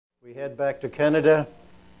We head back to Canada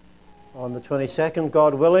on the 22nd,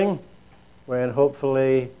 God willing, when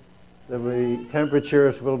hopefully the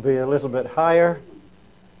temperatures will be a little bit higher.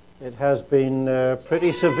 It has been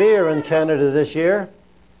pretty severe in Canada this year,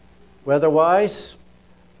 weather-wise,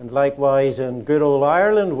 and likewise in good old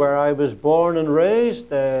Ireland, where I was born and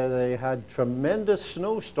raised. They had tremendous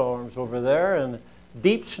snowstorms over there, and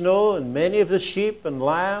deep snow, and many of the sheep and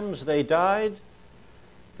lambs, they died.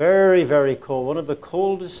 Very, very cold. One of the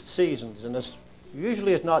coldest seasons. And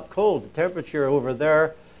usually it's not cold. The temperature over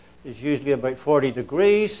there is usually about 40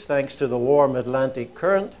 degrees, thanks to the warm Atlantic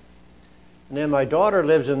current. And then my daughter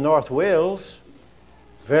lives in North Wales.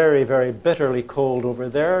 Very, very bitterly cold over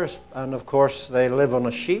there. And of course, they live on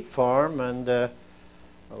a sheep farm, and a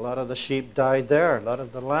lot of the sheep died there. A lot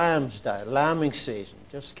of the lambs died. Lambing season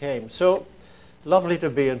just came. So lovely to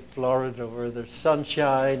be in Florida, where there's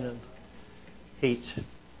sunshine and heat.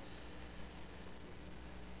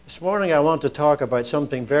 This morning I want to talk about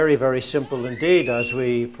something very, very simple indeed as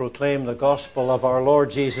we proclaim the gospel of our Lord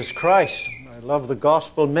Jesus Christ. I love the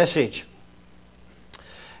gospel message.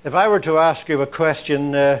 If I were to ask you a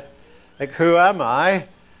question like, who am I?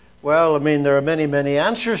 Well, I mean, there are many, many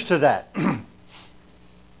answers to that.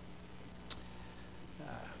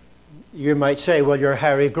 You might say, well, you're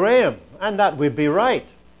Harry Graham, and that would be right.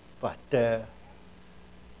 But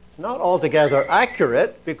not altogether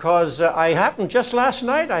accurate, because I happened just last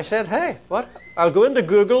night, I said, hey, what? I'll go into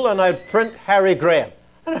Google and I'll print Harry Graham.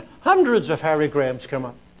 And hundreds of Harry Grahams come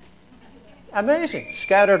up. Amazing.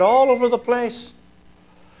 Scattered all over the place.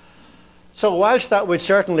 So whilst that would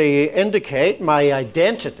certainly indicate my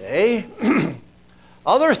identity,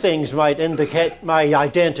 other things might indicate my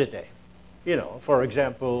identity. You know, for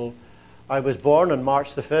example, I was born on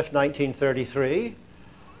March the 5th, 1933.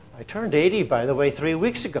 I turned 80, by the way, 3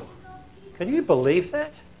 weeks ago. Can you believe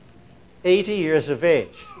that? 80 years of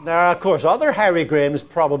age. Now, of course, other Harry Grahams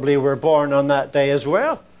probably were born on that day as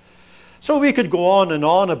well. So we could go on and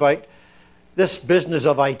on about this business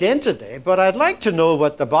of identity, but I'd like to know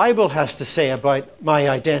what the Bible has to say about my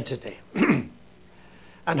identity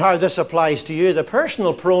and how this applies to you. The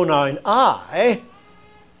personal pronoun I,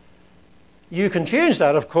 you can change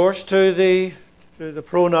that, of course, to the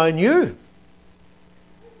pronoun you.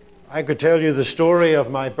 I could tell you the story of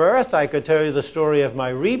my birth. I could tell you the story of my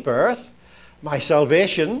rebirth, my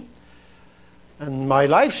salvation, and my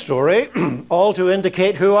life story, all to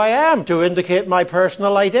indicate who I am, to indicate my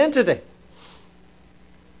personal identity.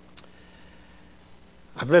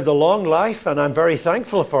 I've lived a long life, and I'm very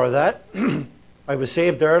thankful for that. I was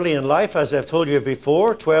saved early in life, as I've told you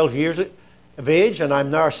before, 12 years of age, and I'm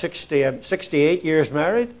now 68 years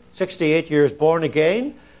married, 68 years born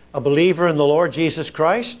again, a believer in the Lord Jesus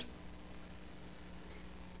Christ.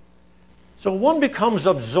 So one becomes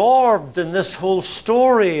absorbed in this whole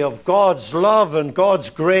story of God's love and God's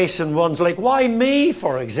grace, and one's like, why me,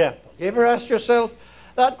 for example? Do you ever ask yourself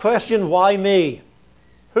that question, why me?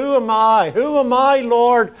 Who am I? Who am I,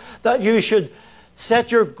 Lord, that you should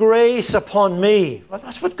set your grace upon me? Well,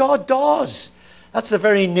 that's what God does. That's the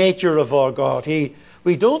very nature of our God.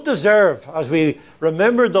 We don't deserve, as we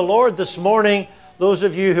remembered the Lord this morning, those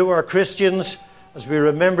of you who are Christians, as we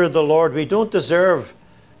remember the Lord, we don't deserve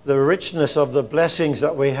the richness of the blessings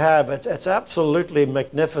that we have. It's absolutely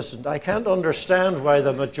magnificent. I can't understand why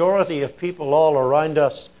the majority of people all around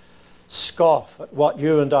us scoff at what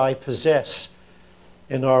you and I possess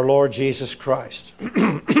in our Lord Jesus Christ.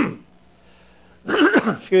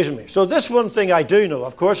 Excuse me. So this one thing I do know,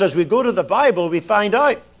 of course, as we go to the Bible, we find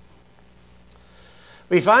out.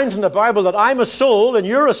 We find from the Bible that I'm a soul and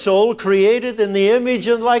you're a soul created in the image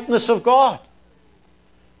and likeness of God.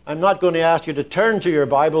 I'm not going to ask you to turn to your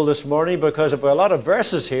Bible this morning because I've got a lot of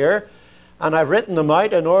verses here, and I've written them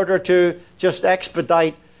out in order to just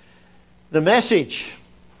expedite the message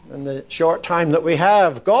in the short time that we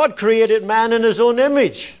have. God created man in his own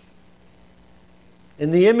image. In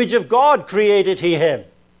the image of God created he him.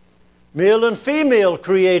 Male and female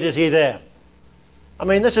created he them. I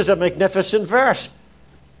mean, this is a magnificent verse.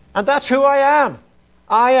 And that's who I am.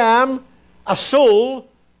 I am a soul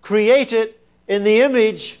created in the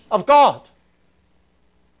image of God.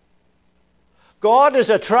 God is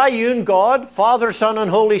a triune God, Father, Son, and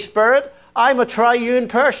Holy Spirit. I'm a triune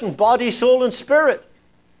person, body, soul, and spirit.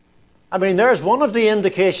 I mean, there's one of the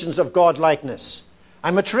indications of God-likeness.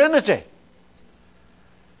 I'm a Trinity.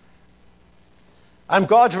 I'm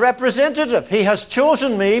God's representative. He has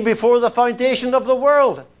chosen me before the foundation of the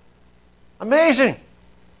world. Amazing.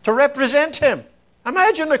 To represent him.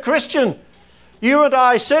 Imagine a Christian, you and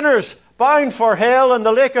I, sinners, bound for hell and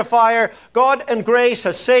the lake of fire. God in grace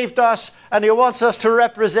has saved us, and he wants us to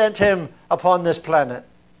represent him upon this planet.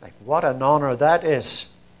 Like, what an honor that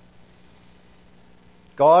is.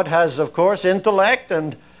 God has, of course, intellect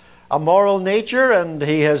and a moral nature, and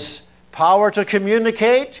He has power to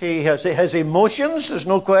communicate. He has emotions. There's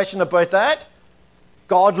no question about that.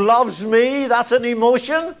 God loves me. That's an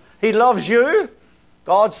emotion. He loves you.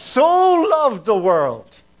 God so loved the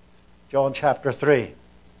world. John chapter 3.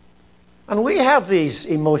 And we have these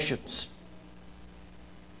emotions.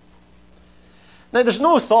 Now, there's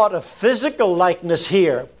no thought of physical likeness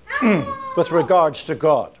here with regards to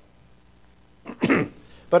God.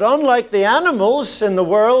 But unlike the animals in the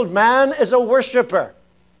world, man is a worshipper.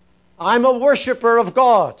 I'm a worshipper of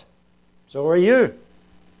God. So are you.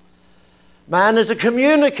 Man is a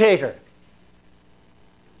communicator.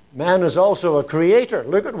 Man is also a creator.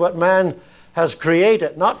 Look at what man has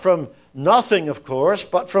created. Not from nothing, of course,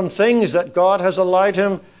 but from things that God has allowed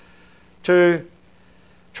him to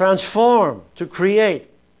transform, to create.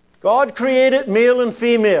 God created male and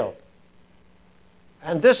female.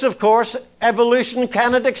 And this, of course, evolution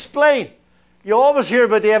cannot explain. You always hear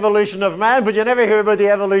about the evolution of man, but you never hear about the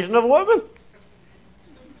evolution of woman.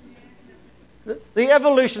 The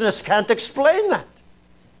evolutionists can't explain that.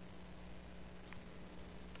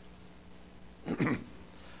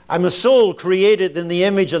 I'm a soul created in the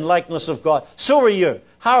image and likeness of God. So are you.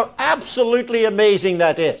 How absolutely amazing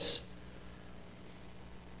that is.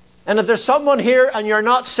 And if there's someone here and you're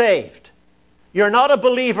not saved, you're not a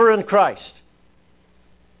believer in Christ,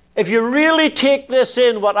 if you really take this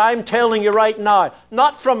in, what I'm telling you right now,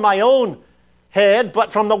 not from my own head,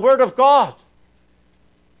 but from the Word of God,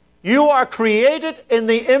 you are created in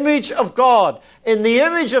the image of God. In the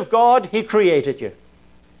image of God, He created you.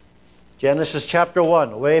 Genesis chapter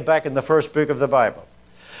 1, way back in the first book of the Bible.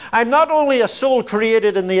 I'm not only a soul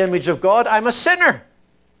created in the image of God, I'm a sinner,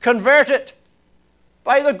 converted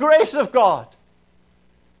by the grace of God.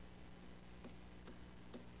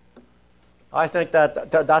 I think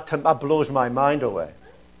that blows my mind away.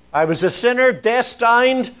 I was a sinner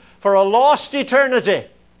destined for a lost eternity.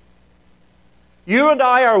 You and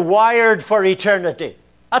I are wired for eternity.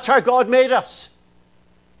 That's how God made us.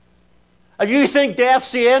 And you think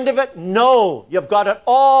death's the end of it? No, you've got it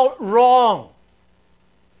all wrong.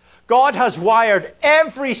 God has wired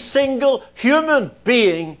every single human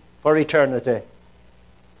being for eternity.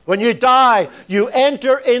 When you die, you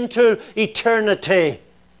enter into eternity.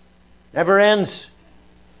 Never ends.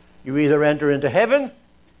 You either enter into heaven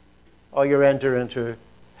or you enter into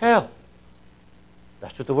hell.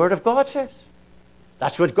 That's what the Word of God says.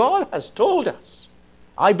 That's what God has told us.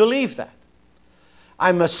 I believe that.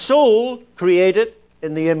 I'm a soul created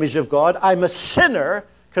in the image of God. I'm a sinner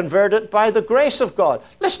converted by the grace of God.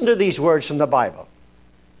 Listen to these words from the Bible.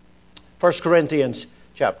 1 Corinthians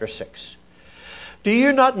chapter 6. Do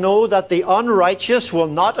you not know that the unrighteous will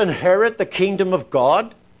not inherit the kingdom of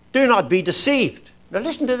God? Do not be deceived. Now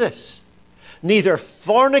listen to this. Neither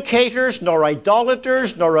fornicators, nor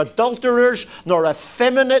idolaters, nor adulterers, nor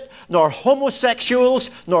effeminate, nor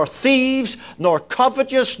homosexuals, nor thieves, nor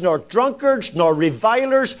covetous, nor drunkards, nor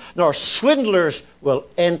revilers, nor swindlers will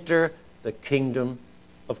enter the kingdom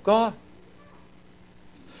of God.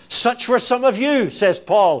 Such were some of you, says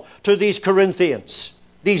Paul to these Corinthians,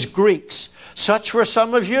 these Greeks. Such were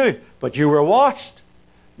some of you, but you were washed,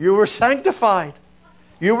 you were sanctified,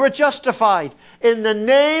 you were justified in the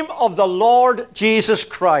name of the Lord Jesus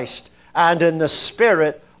Christ and in the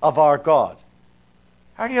Spirit of our God.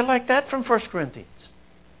 How do you like that from 1 Corinthians?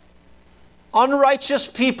 Unrighteous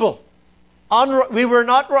people. We were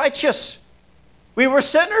not righteous. We were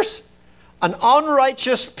sinners. An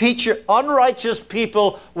unrighteous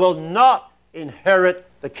people will not inherit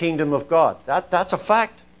the kingdom of God. That's a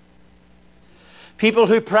fact. People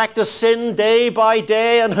who practice sin day by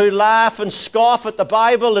day and who laugh and scoff at the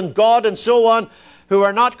Bible and God and so on, who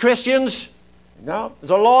are not Christians. No,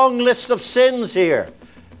 there's a long list of sins here.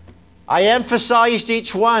 I emphasized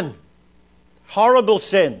each one. Horrible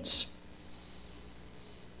sins.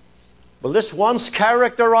 Well, this once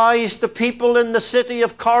characterized the people in the city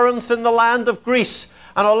of Corinth in the land of Greece.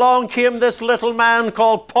 And along came this little man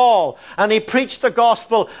called Paul, and he preached the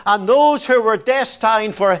gospel, and those who were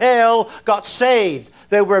destined for hell got saved.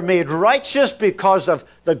 They were made righteous because of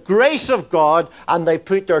the grace of God, and they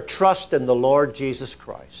put their trust in the Lord Jesus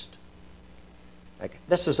Christ.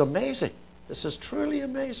 This is amazing. This is truly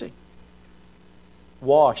amazing.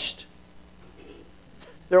 Washed.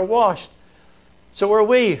 They're washed. So are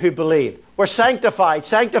we who believe. We're sanctified.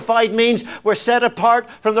 Sanctified means we're set apart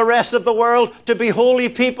from the rest of the world to be holy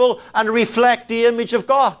people and reflect the image of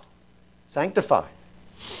God. Sanctified.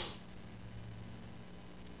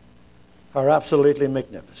 Are absolutely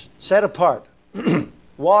magnificent. Set apart.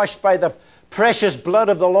 Washed by the precious blood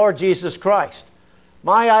of the Lord Jesus Christ.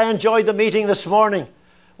 I enjoyed the meeting this morning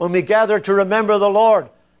when we gathered to remember the Lord.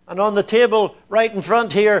 And on the table right in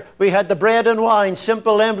front here, we had the bread and wine,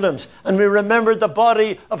 simple emblems. And we remembered the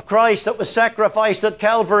body of Christ that was sacrificed at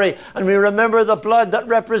Calvary. And we remember the blood that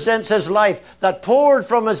represents his life, that poured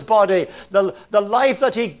from his body, the life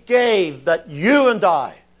that he gave, that you and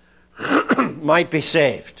I might be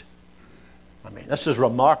saved. I mean, this is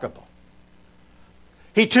remarkable.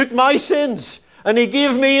 He took my sins and he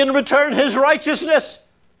gave me in return his righteousness.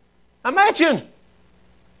 Imagine.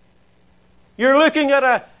 You're looking at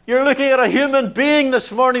a human being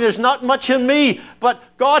this morning. There's not much in me, but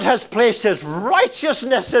God has placed his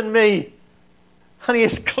righteousness in me. And he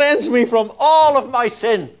has cleansed me from all of my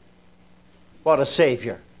sin. What a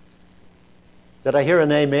Savior. Did I hear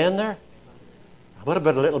an amen there? What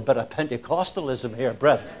about a little bit of Pentecostalism here,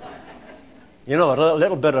 brethren? You know, a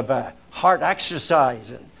little bit of a heart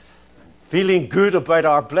exercise and feeling good about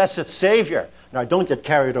our blessed Savior. Now, don't get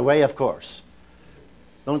carried away, of course.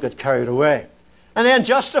 Don't get carried away. And then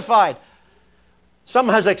justified. Some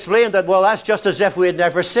has explained that, well, that's just as if we had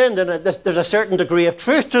never sinned, and there's a certain degree of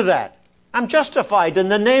truth to that. I'm justified in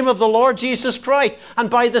the name of the Lord Jesus Christ and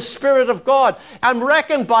by the Spirit of God. I'm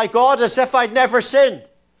reckoned by God as if I'd never sinned,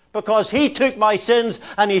 because he took my sins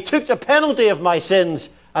and he took the penalty of my sins,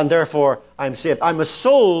 and therefore I'm saved. I'm a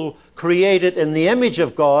soul created in the image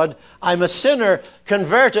of God. I'm a sinner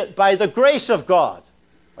converted by the grace of God.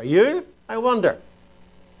 Are you? I wonder.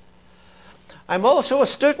 I'm also a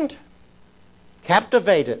student,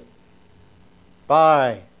 captivated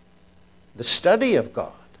by the study of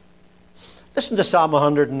God. Listen to Psalm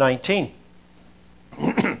 119.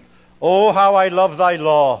 Oh, how I love thy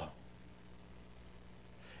law.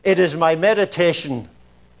 It is my meditation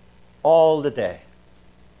all the day.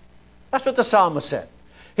 That's what the psalmist said.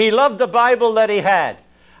 He loved the Bible that he had.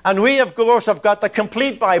 And we, of course, have got the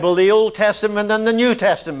complete Bible, the Old Testament and the New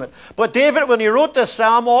Testament. But David, when he wrote this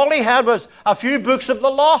psalm, all he had was a few books of the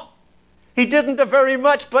law. He didn't do very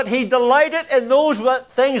much, but he delighted in those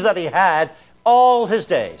things that he had all his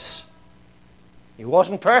days. He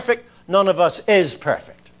wasn't perfect. None of us is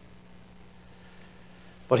perfect.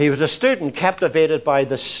 But he was a student captivated by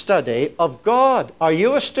the study of God. Are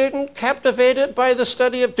you a student captivated by the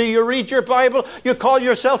study of... Do you read your Bible? You call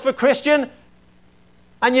yourself a Christian?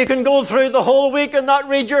 And you can go through the whole week and not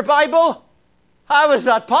read your Bible? How is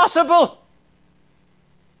that possible?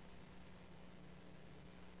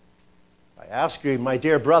 I ask you, my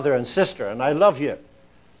dear brother and sister, and I love you,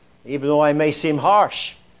 even though I may seem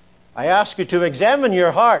harsh, I ask you to examine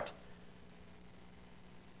your heart.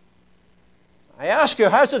 I ask you,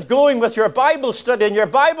 how's it going with your Bible study and your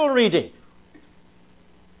Bible reading?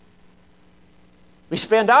 We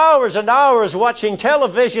spend hours and hours watching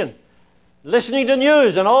television, listening to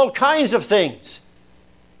news and all kinds of things.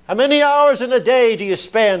 How many hours in a day do you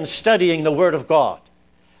spend studying the Word of God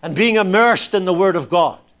and being immersed in the Word of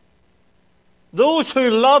God? Those who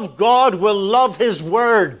love God will love His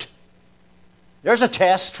Word. There's a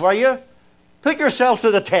test for you. Put yourself to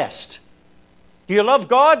the test. Do you love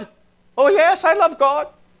God? Oh yes, I love God.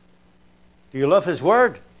 Do you love His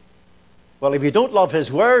Word? Well, if you don't love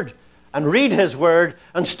His Word and read His Word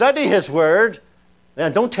and study His Word,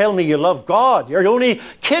 then don't tell me you love God. You're only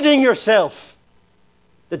kidding yourself.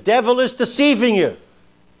 The devil is deceiving you.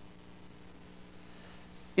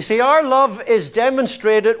 You see, our love is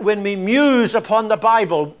demonstrated when we muse upon the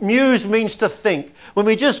Bible. Muse means to think. When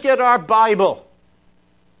we just get our Bible.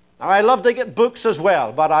 Now, I love to get books as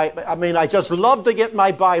well, but I just love to get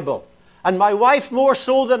my Bible. And my wife more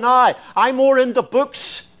so than I. I'm more into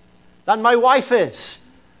books than my wife is.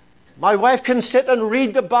 My wife can sit and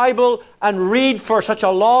read the Bible and read for such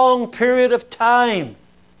a long period of time.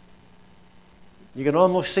 You can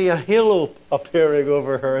almost see a halo appearing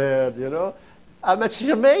over her head, you know. It's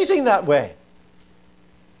amazing that way.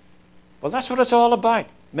 Well, that's what it's all about.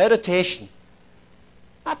 Meditation.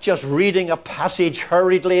 Not just reading a passage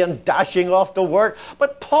hurriedly and dashing off to work,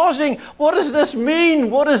 but pausing. What does this mean?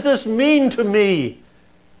 What does this mean to me?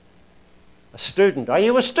 A student. Are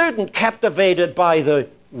you a student captivated by the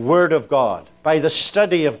Word of God, by the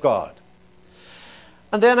study of God?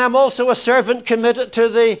 And then I'm also a servant committed to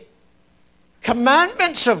the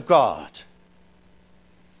commandments of God.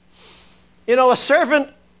 You know, a servant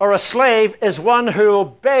or a slave is one who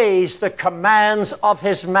obeys the commands of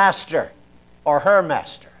his master or her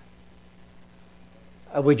master.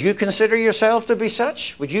 Would you consider yourself to be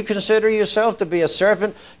such? Would you consider yourself to be a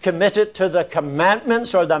servant committed to the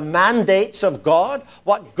commandments or the mandates of God?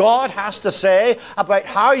 What God has to say about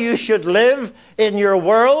how you should live in your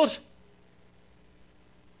world?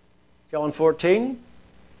 John 14.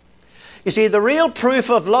 You see, the real proof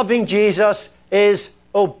of loving Jesus is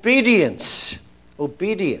obedience.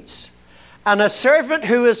 Obedience. And a servant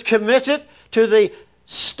who is committed to the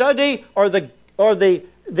study or the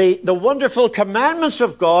wonderful commandments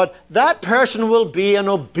of God, that person will be an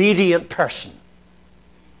obedient person.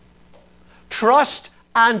 Trust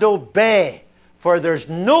and obey, for there's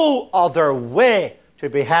no other way to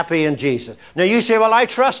be happy in Jesus. Now you say, well, I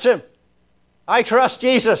trust him. I trust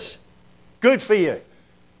Jesus. Good for you.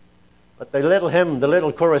 But the little hymn, the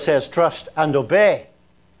little chorus says, trust and obey.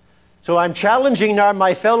 So I'm challenging now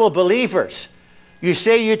my fellow believers. You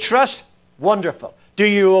say you trust? Wonderful. Do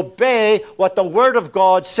you obey what the Word of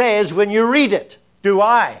God says when you read it? Do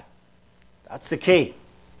I? That's the key.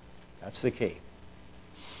 That's the key.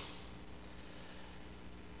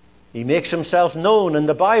 He makes himself known in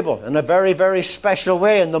the Bible in a very, very special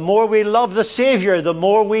way. And the more we love the Savior, the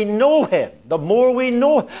more we know him. The more we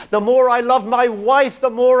know, the more I love my wife, the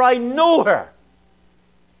more I know her.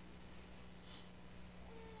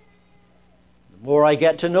 The more I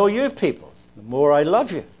get to know you people, the more I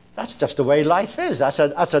love you. That's just the way life is. That's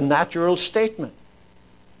a natural statement.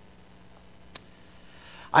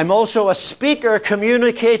 I'm also a speaker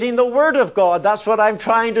communicating the Word of God. That's what I'm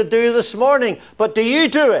trying to do this morning. But do you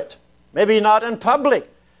do it? Maybe not in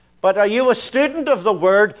public. But are you a student of the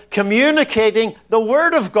Word communicating the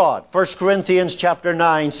Word of God? 1 Corinthians chapter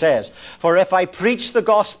 9 says, for if I preach the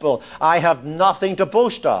gospel, I have nothing to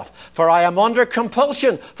boast of. For I am under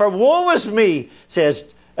compulsion. For woe is me,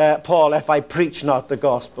 says Paul, if I preach not the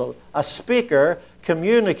gospel. A speaker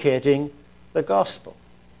communicating the gospel.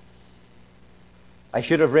 I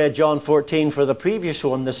should have read John 14 for the previous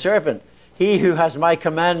one, the servant. He who has my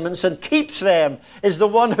commandments and keeps them is the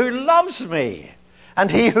one who loves me. And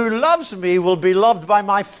he who loves me will be loved by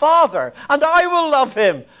my Father. And I will love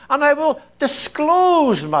him. And I will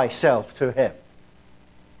disclose myself to him.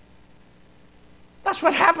 That's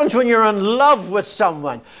what happens when you're in love with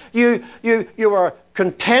someone. You are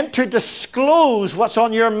content to disclose what's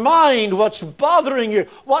on your mind, what's bothering you,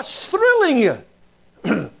 what's thrilling you.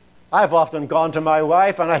 I've often gone to my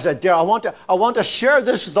wife and I said, dear, I want to share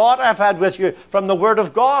this thought I've had with you from the Word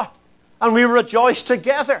of God. And we rejoice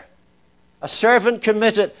together. A servant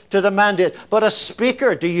committed to the mandate. But a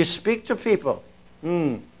speaker, do you speak to people?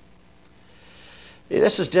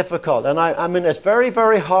 This is difficult. And I mean, it's very,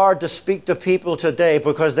 very hard to speak to people today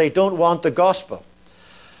because they don't want the gospel.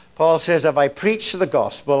 Paul says, if I preach the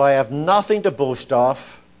gospel, I have nothing to boast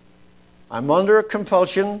of. I'm under a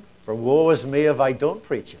compulsion, for woe is me if I don't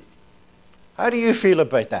preach it. How do you feel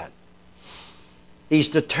about that? He's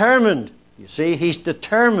determined. You see, he's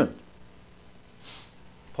determined.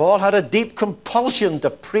 Paul had a deep compulsion to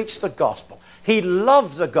preach the gospel. He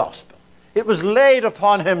loved the gospel. It was laid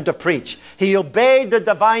upon him to preach. He obeyed the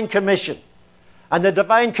divine commission. And the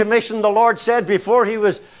divine commission, the Lord said before he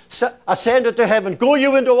was ascended to heaven, go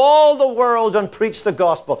you into all the world and preach the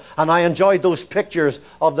gospel. And I enjoyed those pictures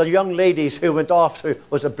of the young ladies who went off to,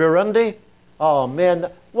 was it Burundi? Oh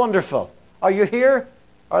man, wonderful. Are you here?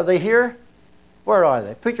 Are they here? Where are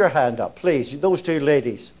they? Put your hand up, please. Those two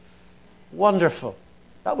ladies. Wonderful.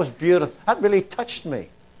 That was beautiful. That really touched me.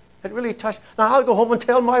 It really touched. Now I'll go home and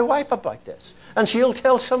tell my wife about this. And she'll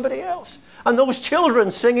tell somebody else. And those children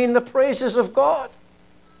singing the praises of God.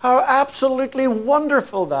 How absolutely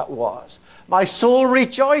wonderful that was. My soul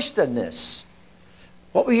rejoiced in this.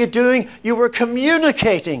 What were you doing? You were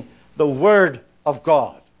communicating the Word of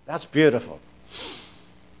God. That's beautiful.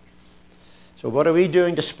 So what are we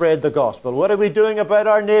doing to spread the gospel? What are we doing about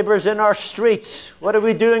our neighbors in our streets? What are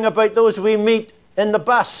we doing about those we meet in the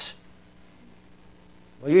bus?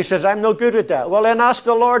 Well, you says, I'm no good at that. Well, then ask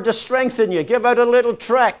the Lord to strengthen you. Give out a little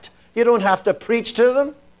tract. You don't have to preach to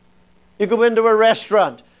them. You go into a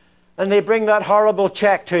restaurant and they bring that horrible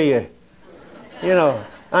check to you. You know,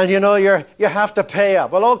 and you know you have to pay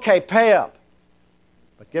up. Well, okay, pay up.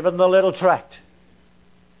 But give them a little tract.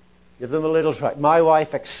 Give them a little tract. My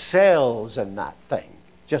wife excels in that thing.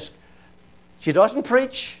 She doesn't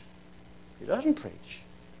preach. She doesn't preach.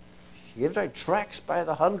 She gives out tracts by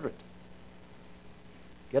the 100.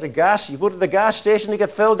 Get a gas. You go to the gas station to get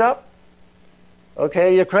filled up.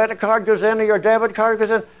 Okay, your credit card goes in or your debit card goes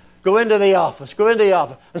in. Go into the office. Go into the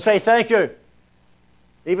office and say thank you.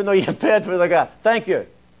 Even though you've paid for the gas. Thank you.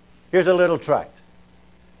 Here's a little tract.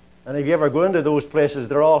 And if you ever go into those places,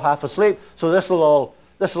 they're all half asleep. So this will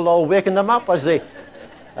all waken them up as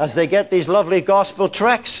they get these lovely gospel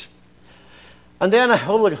tracts. And then,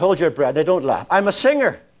 hold your breath. Now don't laugh. I'm a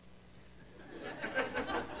singer.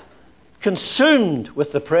 Consumed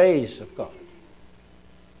with the praise of God.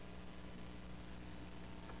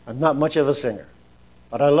 I'm not much of a singer,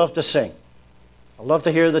 but I love to sing. I love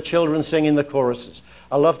to hear the children singing the choruses.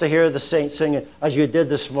 I love to hear the saints singing as you did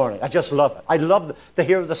this morning. I just love it. I love to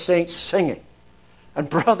hear the saints singing. And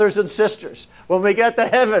brothers and sisters, when we get to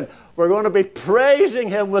heaven, we're going to be praising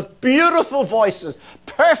Him with beautiful voices,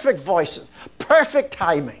 perfect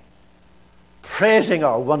timing, praising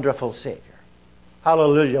our wonderful Savior.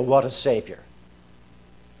 Hallelujah, what a Savior.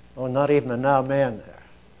 Oh, not even an amen there.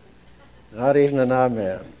 Not even an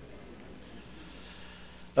amen.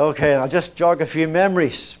 Okay, I'll just jog a few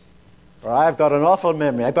memories. Or I've got an awful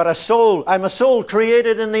memory. I've got a soul. I'm a soul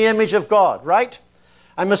created in the image of God, right?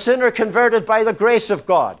 I'm a sinner converted by the grace of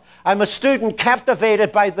God. I'm a student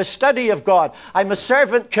captivated by the study of God. I'm a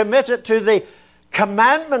servant committed to the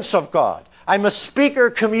commandments of God. I'm a speaker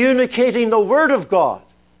communicating the Word of God.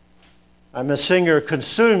 I'm a singer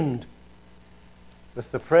consumed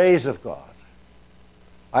with the praise of God.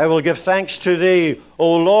 I will give thanks to Thee,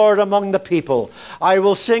 O Lord, among the people. I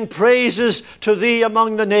will sing praises to Thee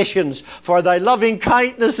among the nations, for Thy loving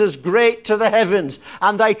kindness is great to the heavens,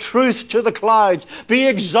 and Thy truth to the clouds. Be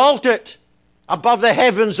exalted above the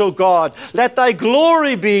heavens, O God. Let Thy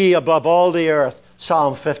glory be above all the earth.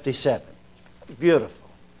 Psalm 57. Beautiful,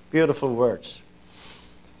 beautiful words.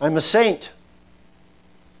 I'm a saint.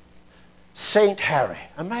 Saint Harry.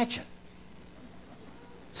 Imagine.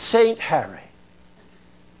 Saint Harry.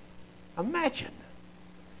 Imagine.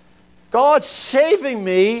 God saving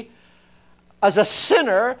me as a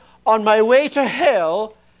sinner on my way to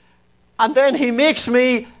hell, and then He makes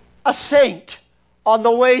me a saint on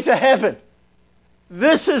the way to heaven.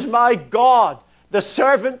 This is my God, the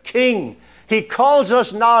servant king. He calls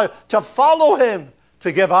us now to follow Him,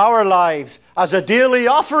 to give our lives as a daily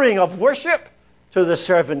offering of worship to the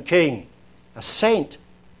servant king, a saint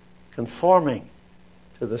conforming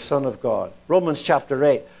to the Son of God. Romans chapter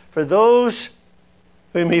 8. For those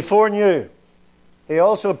whom He foreknew, He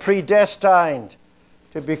also predestined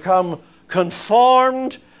to become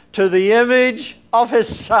conformed to the image of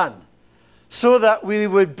His Son, so that we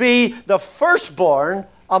would be the firstborn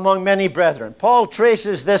among many brethren. Paul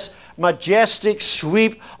traces this majestic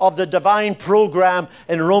sweep of the divine program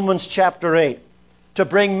in Romans chapter 8. To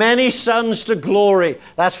bring many sons to glory.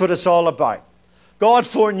 That's what it's all about. God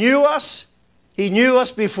foreknew us. He knew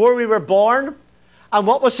us before we were born. And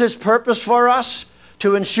what was His purpose for us?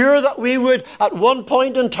 To ensure that we would, at one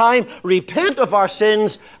point in time, repent of our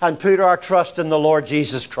sins and put our trust in the Lord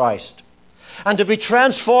Jesus Christ. And to be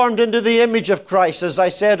transformed into the image of Christ, as I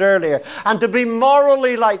said earlier. And to be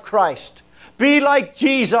morally like Christ. Be like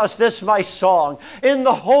Jesus, this my song. In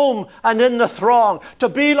the home and in the throng. To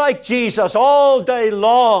be like Jesus all day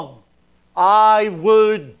long. I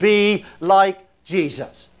would be like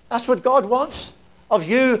Jesus. That's what God wants of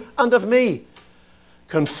you and of me.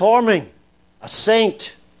 Conforming, a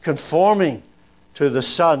saint conforming to the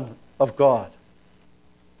Son of God.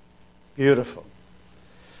 Beautiful.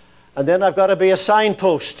 And then I've got to be a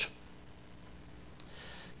signpost,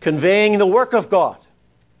 conveying the work of God.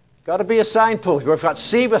 Got to be a signpost. We've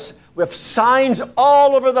got with signs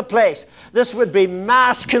all over the place. This would be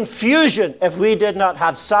mass confusion if we did not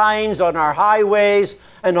have signs on our highways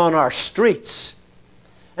and on our streets.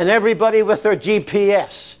 And everybody with their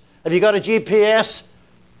GPS. Have you got a GPS?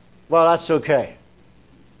 Well, that's okay.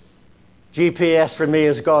 GPS for me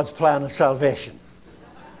is God's plan of salvation.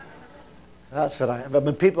 That's what I have.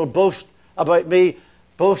 When people boast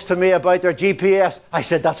to me about their GPS, I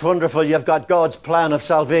said, that's wonderful, you've got God's plan of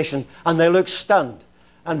salvation. And they look stunned.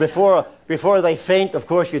 And before they faint, of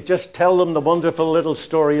course, you just tell them the wonderful little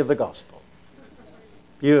story of the gospel.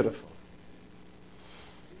 Beautiful.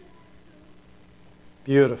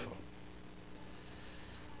 Beautiful.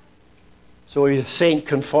 So a saint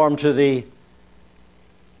conformed to the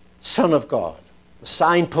Son of God, the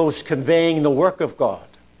signpost conveying the work of God.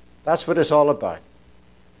 That's what it's all about.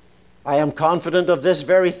 I am confident of this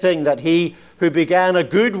very thing, that He who began a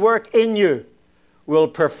good work in you will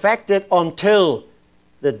perfect it until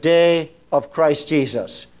the day of Christ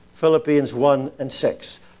Jesus. Philippians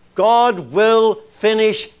 1:6. God will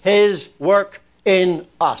finish His work in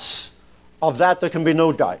us. Of that there can be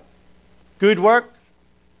no doubt. Good work.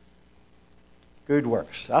 Good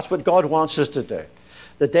works. That's what God wants us to do.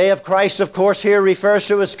 The day of Christ, of course, here refers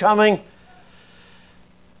to His coming.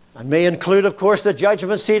 And may include, of course, the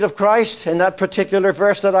judgment seat of Christ in that particular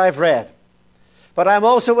verse that I've read. But I'm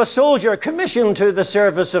also a soldier commissioned to the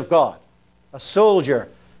service of God. A soldier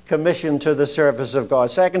commissioned to the service of God.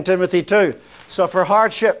 2 Timothy 2. Suffer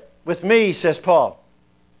hardship with me, says Paul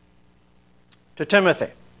to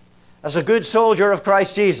Timothy, as a good soldier of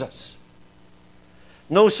Christ Jesus.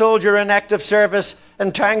 No soldier in active service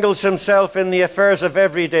entangles himself in the affairs of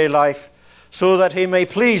everyday life, so that he may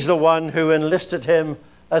please the one who enlisted him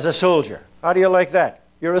as a soldier. How do you like that?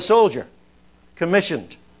 You're a soldier,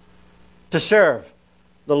 commissioned to serve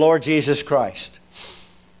the Lord Jesus Christ.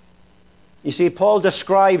 You see, Paul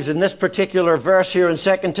describes in this particular verse here in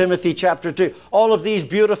 2 Timothy chapter 2, all of these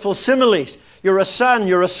beautiful similes. You're a son,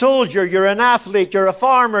 you're a soldier, you're an athlete, you're a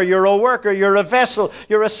farmer, you're a worker, you're a vessel,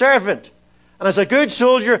 you're a servant. And as a good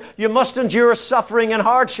soldier, you must endure suffering and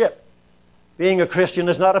hardship. Being a Christian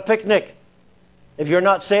is not a picnic. If you're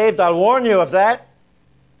not saved, I'll warn you of that.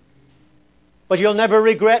 But you'll never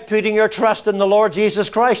regret putting your trust in the Lord Jesus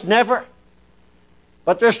Christ. Never.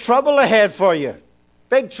 But there's trouble ahead for you.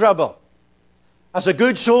 Big trouble. As a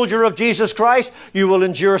good soldier of Jesus Christ, you will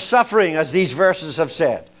endure suffering, as these verses have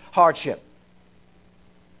said. Hardship.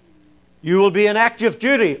 You will be in active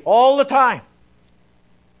duty all the time.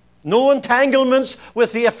 No entanglements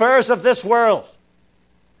with the affairs of this world.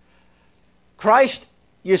 Christ,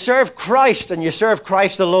 you serve Christ and you serve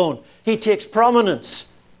Christ alone. He takes prominence.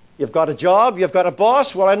 You've got a job, you've got a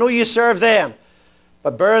boss. Well, I know you serve them.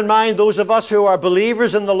 But bear in mind, those of us who are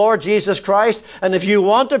believers in the Lord Jesus Christ, and if you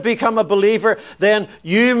want to become a believer, then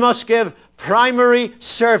you must give primary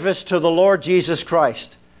service to the Lord Jesus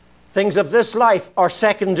Christ. Things of this life are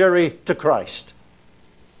secondary to Christ.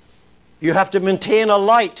 You have to maintain a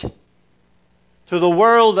light to the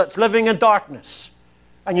world that's living in darkness.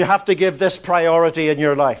 And you have to give this priority in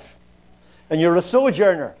your life. And you're a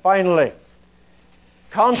sojourner, finally.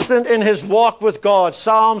 Constant in his walk with God.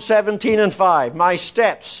 Psalm 17 and 5. My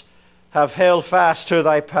steps have held fast to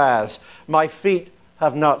thy paths. My feet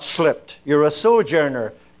have not slipped. You're a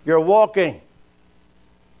sojourner. You're walking.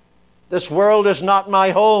 This world is not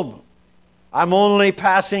my home. I'm only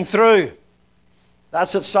passing through.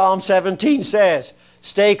 That's what Psalm 17 says.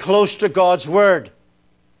 Stay close to God's word.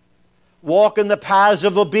 Walk in the paths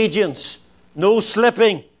of obedience. No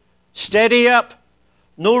slipping. Steady up.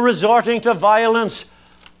 No resorting to violence.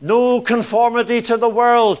 No conformity to the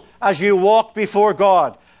world as you walk before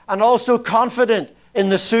God. And also confident in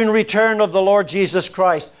the soon return of the Lord Jesus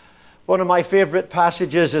Christ. One of my favorite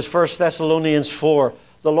passages is 1 Thessalonians 4.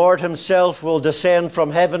 The Lord himself will descend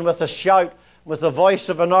from heaven with a shout, with the voice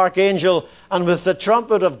of an archangel, and with the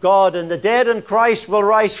trumpet of God, and the dead in Christ will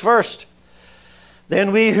rise first.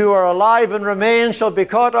 Then we who are alive and remain shall be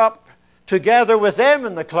caught up together with them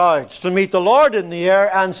in the clouds to meet the Lord in the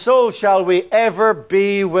air, and so shall we ever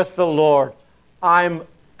be with the Lord. I'm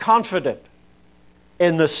confident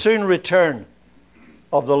in the soon return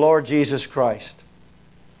of the Lord Jesus Christ.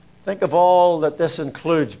 Think of all that this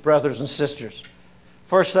includes, brothers and sisters.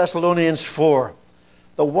 1 Thessalonians 4,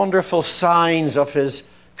 the wonderful signs of his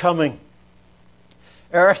coming.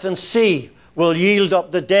 Earth and sea will yield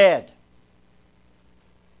up the dead.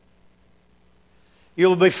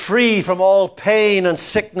 You'll be free from all pain and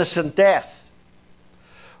sickness and death.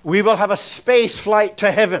 We will have a space flight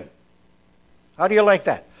to heaven. How do you like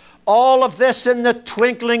that? All of this in the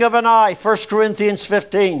twinkling of an eye. 1 Corinthians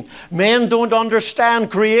 15. Men don't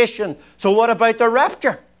understand creation. So what about the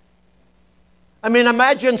rapture? I mean,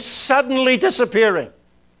 imagine suddenly disappearing.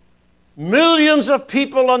 Millions of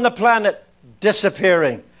people on the planet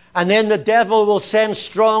disappearing. And then the devil will send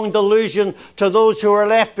strong delusion to those who are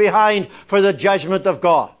left behind for the judgment of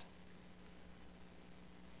God.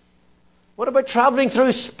 What about traveling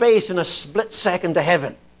through space in a split second to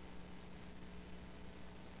heaven?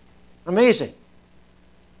 Amazing.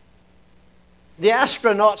 The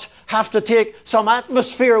astronauts have to take some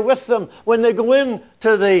atmosphere with them when they go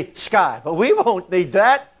into the sky. But we won't need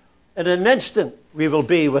that. In an instant, we will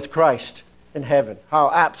be with Christ in heaven. How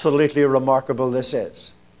absolutely remarkable this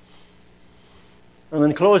is. And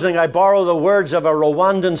in closing, I borrow the words of a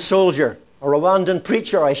Rwandan soldier, a Rwandan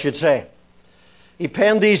preacher, I should say. He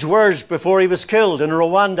penned these words before he was killed in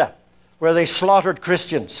Rwanda, where they slaughtered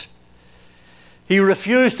Christians. He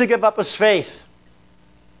refused to give up his faith.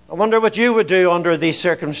 I wonder what you would do under these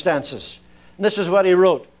circumstances. And this is what he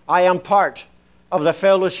wrote. I am part of the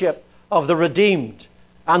fellowship of the redeemed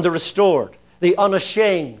and the restored, the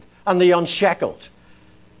unashamed and the unshackled.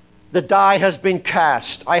 The die has been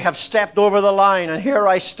cast. I have stepped over the line, and here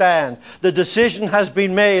I stand. The decision has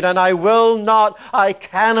been made, and I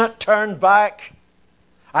cannot turn back.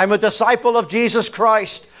 I'm a disciple of Jesus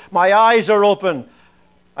Christ. My eyes are open.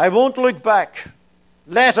 I won't look back.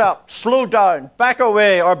 Let up, slow down, back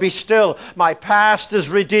away, or be still. My past is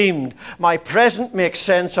redeemed. My present makes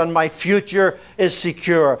sense, and my future is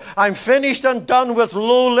secure. I'm finished and done with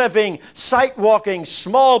low living, sight walking,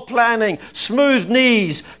 small planning, smooth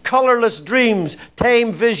knees, colorless dreams,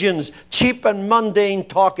 tame visions, cheap and mundane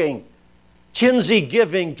talking. Chinsey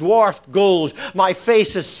giving dwarfed goals. My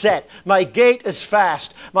face is set. My gait is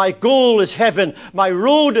fast. My goal is heaven. My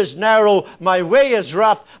road is narrow. My way is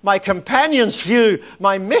rough. My companions few.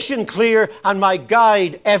 My mission clear. And my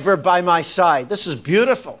guide ever by my side. This is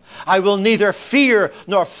beautiful. I will neither fear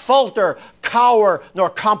nor falter, cower nor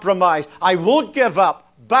compromise. I won't give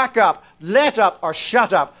up, back up, let up, or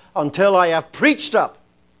shut up until I have preached up,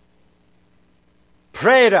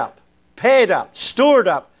 prayed up, paid up, stored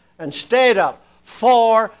up, and stayed up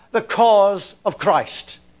for the cause of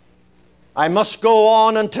Christ. I must go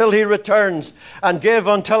on until he returns, and give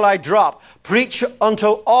until I drop, preach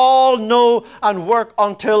until all know, and work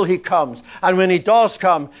until he comes. And when he does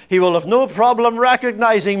come, he will have no problem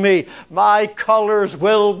recognizing me. My colors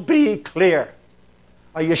will be clear.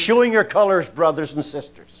 Are you showing your colors, brothers and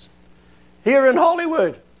sisters? Here in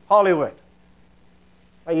Hollywood,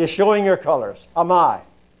 are you showing your colors? Am I?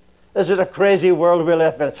 This is a crazy world we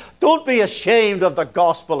live in. Don't be ashamed of the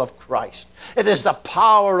gospel of Christ. It is the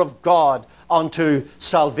power of God unto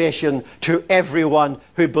salvation to everyone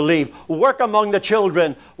who believes. Work among the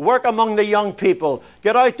children. Work among the young people.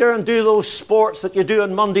 Get out there and do those sports that you do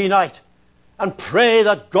on Monday night. And pray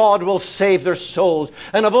that God will save their souls.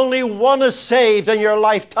 And if only one is saved in your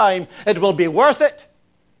lifetime, it will be worth it.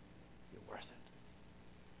 Be worth it.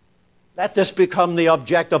 Let this become the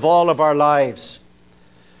object of all of our lives.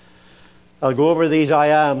 I'll go over these I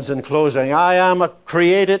ams in closing. I am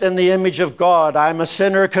created in the image of God. I'm a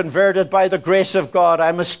sinner converted by the grace of God.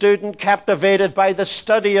 I'm a student captivated by the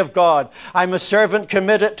study of God. I'm a servant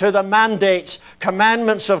committed to the mandates,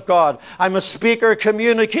 commandments of God. I'm a speaker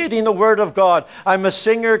communicating the word of God. I'm a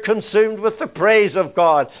singer consumed with the praise of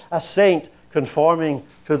God. A saint conforming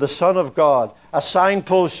to the Son of God. A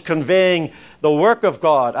signpost conveying the work of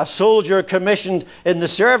God. A soldier commissioned in the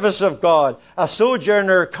service of God. A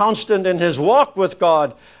sojourner constant in his walk with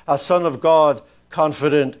God. A son of God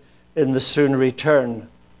confident in the soon return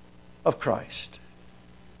of Christ.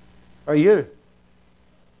 Are you?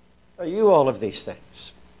 Are you all of these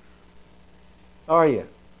things? Are you?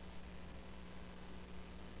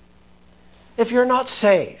 If you're not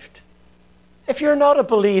saved, if you're not a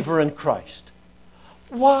believer in Christ,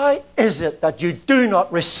 why is it that you do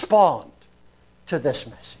not respond to this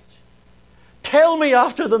message? Tell me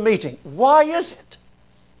after the meeting, why is it?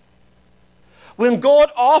 When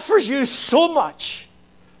God offers you so much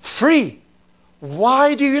free,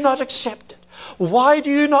 why do you not accept it? Why do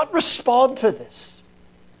you not respond to this?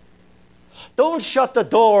 Don't shut the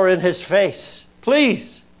door in his face,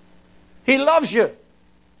 please. He loves you.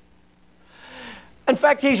 In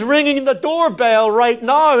fact, he's ringing the doorbell right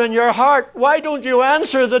now in your heart. Why don't you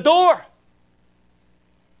answer the door?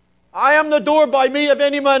 I am the door. By me, if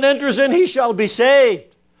any man enters in, he shall be saved.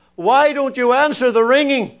 Why don't you answer the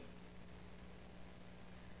ringing?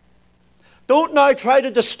 Don't now try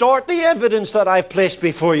to distort the evidence that I've placed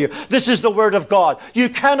before you. This is the Word of God. You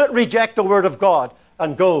cannot reject the Word of God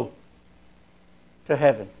and go to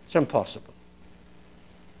heaven. It's impossible.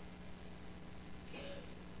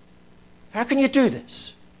 How can you do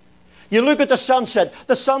this? You look at the sunset.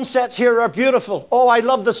 The sunsets here are beautiful. Oh, I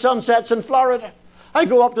love the sunsets in Florida. I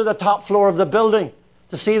go up to the top floor of the building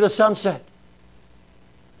to see the sunset.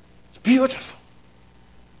 It's beautiful.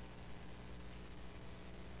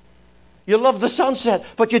 You love the sunset,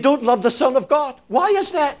 but you don't love the Son of God. Why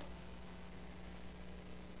is that?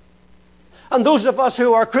 And those of us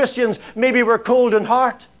who are Christians, maybe we're cold in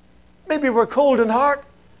heart. Maybe we're cold in heart.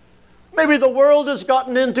 Maybe the world has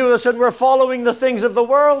gotten into us and we're following the things of the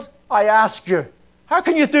world. I ask you, how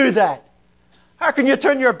can you do that? How can you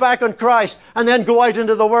turn your back on Christ and then go out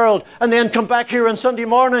into the world and then come back here on Sunday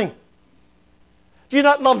morning? Do you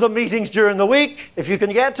not love the meetings during the week, if you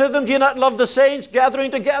can get to them? Do you not love the saints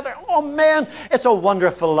gathering together? Oh man, it's a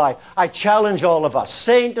wonderful life. I challenge all of us,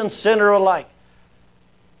 saint and sinner alike,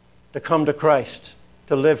 to come to Christ,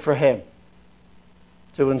 to live for him,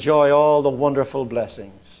 to enjoy all the wonderful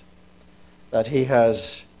blessings that he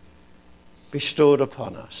has bestowed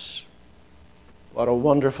upon us. What a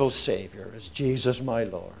wonderful Savior is Jesus my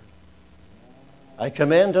Lord. I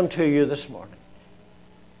commend him to you this morning.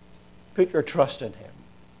 Put your trust in him.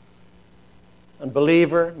 And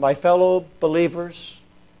believer, my fellow believers,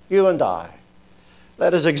 you and I,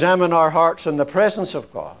 let us examine our hearts in the presence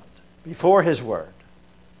of God before his word.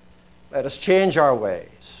 Let us change our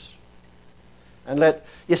ways. And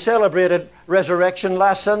you celebrated resurrection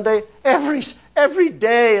last Sunday. Every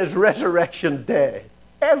day is resurrection day.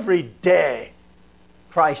 Every day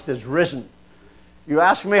Christ is risen. You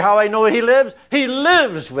ask me how I know he lives? He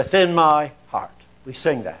lives within my heart. We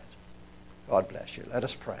sing that. God bless you. Let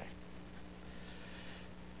us pray.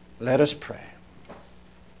 Let us pray.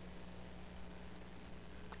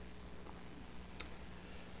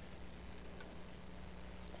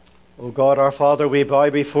 O God, our Father, we bow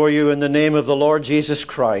before you in the name of the Lord Jesus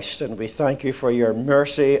Christ, and we thank you for your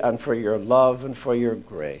mercy and for your love and for your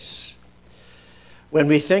grace. When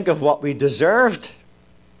we think of what we deserved,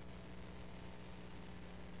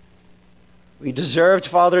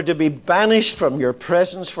 Father, to be banished from your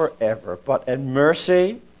presence forever, but in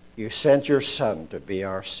mercy, you sent your Son to be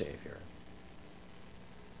our Savior.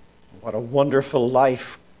 What a wonderful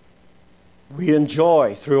life we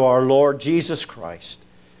enjoy through our Lord Jesus Christ.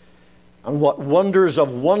 And what wonders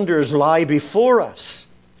of wonders lie before us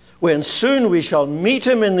when soon we shall meet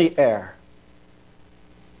him in the air.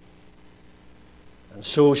 And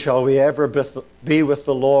so shall we ever be with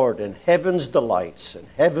the Lord in heaven's delights and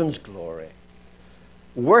heaven's glory,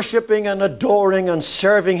 worshiping and adoring and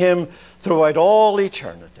serving him throughout all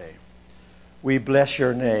eternity. We bless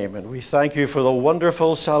your name and we thank you for the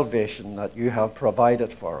wonderful salvation that you have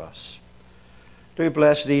provided for us. Do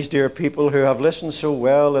bless these dear people who have listened so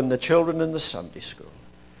well and the children in the Sunday school.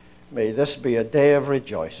 May this be a day of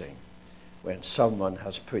rejoicing when someone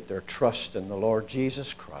has put their trust in the Lord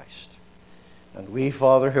Jesus Christ. And we,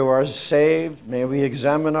 Father, who are saved, may we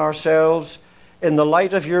examine ourselves in the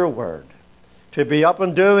light of your word to be up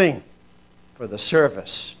and doing for the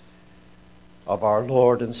service of our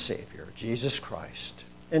Lord and Savior, Jesus Christ,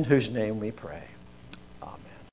 in whose name we pray. Amen.